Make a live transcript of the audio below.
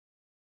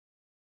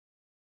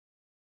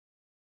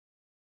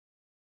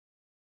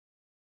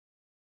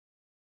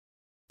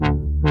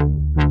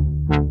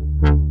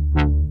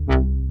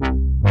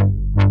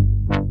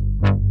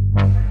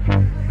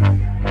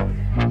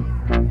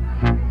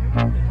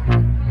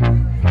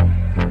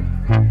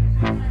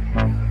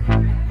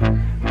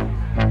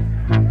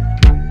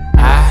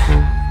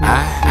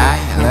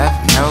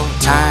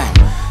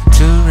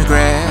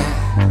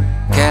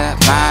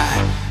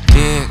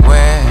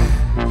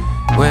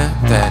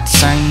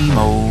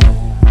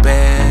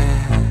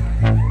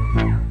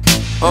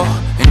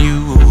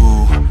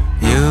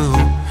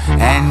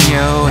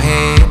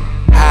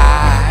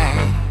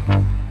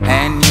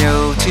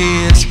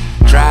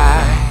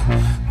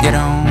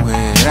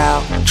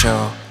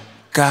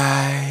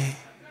sky.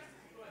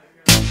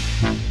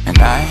 And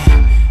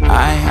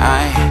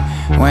I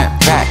went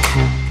back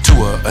to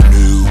a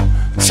new,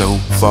 so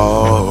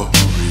far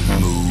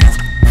removed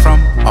from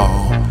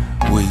all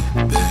we've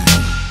been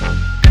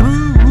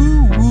through.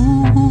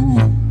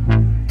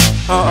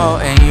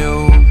 Oh, and you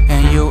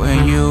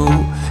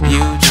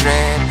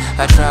tread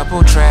a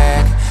trouble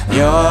track.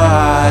 Your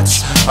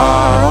odds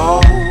are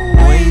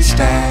always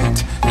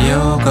stacked.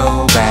 You'll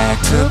go back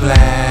to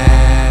black.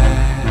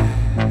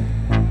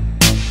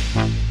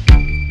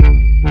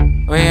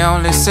 We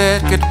only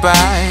said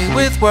goodbye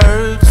with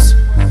words.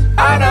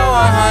 I know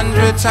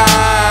 100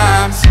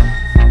 times.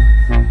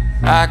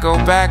 I go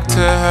back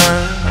to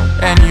her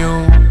and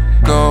you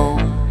go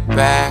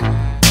back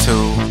to.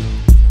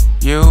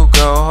 You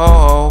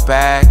go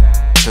back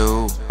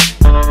to.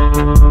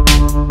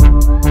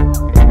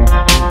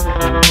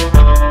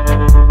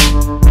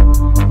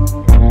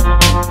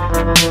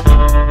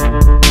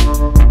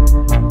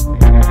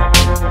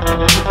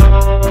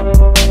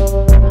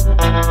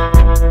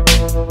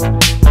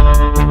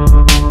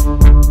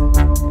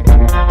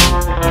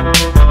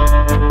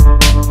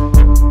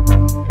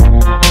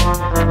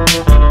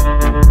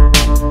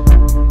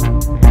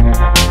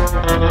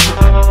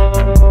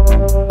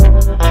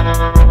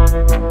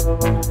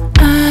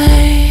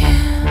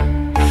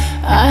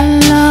 I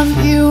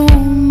love you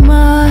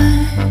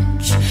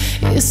much.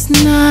 It's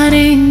not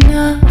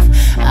enough.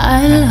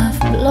 I love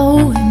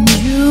blowing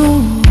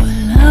you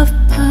love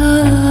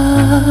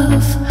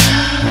puff.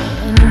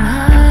 And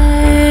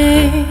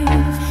life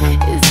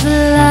is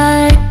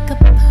like a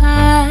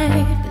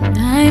pipe, and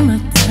I'm a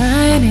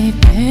tiny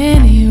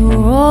penny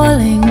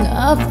rolling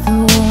up the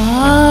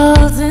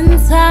walls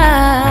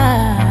inside.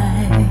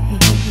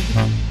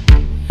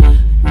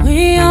 We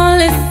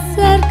only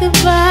said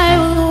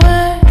goodbye.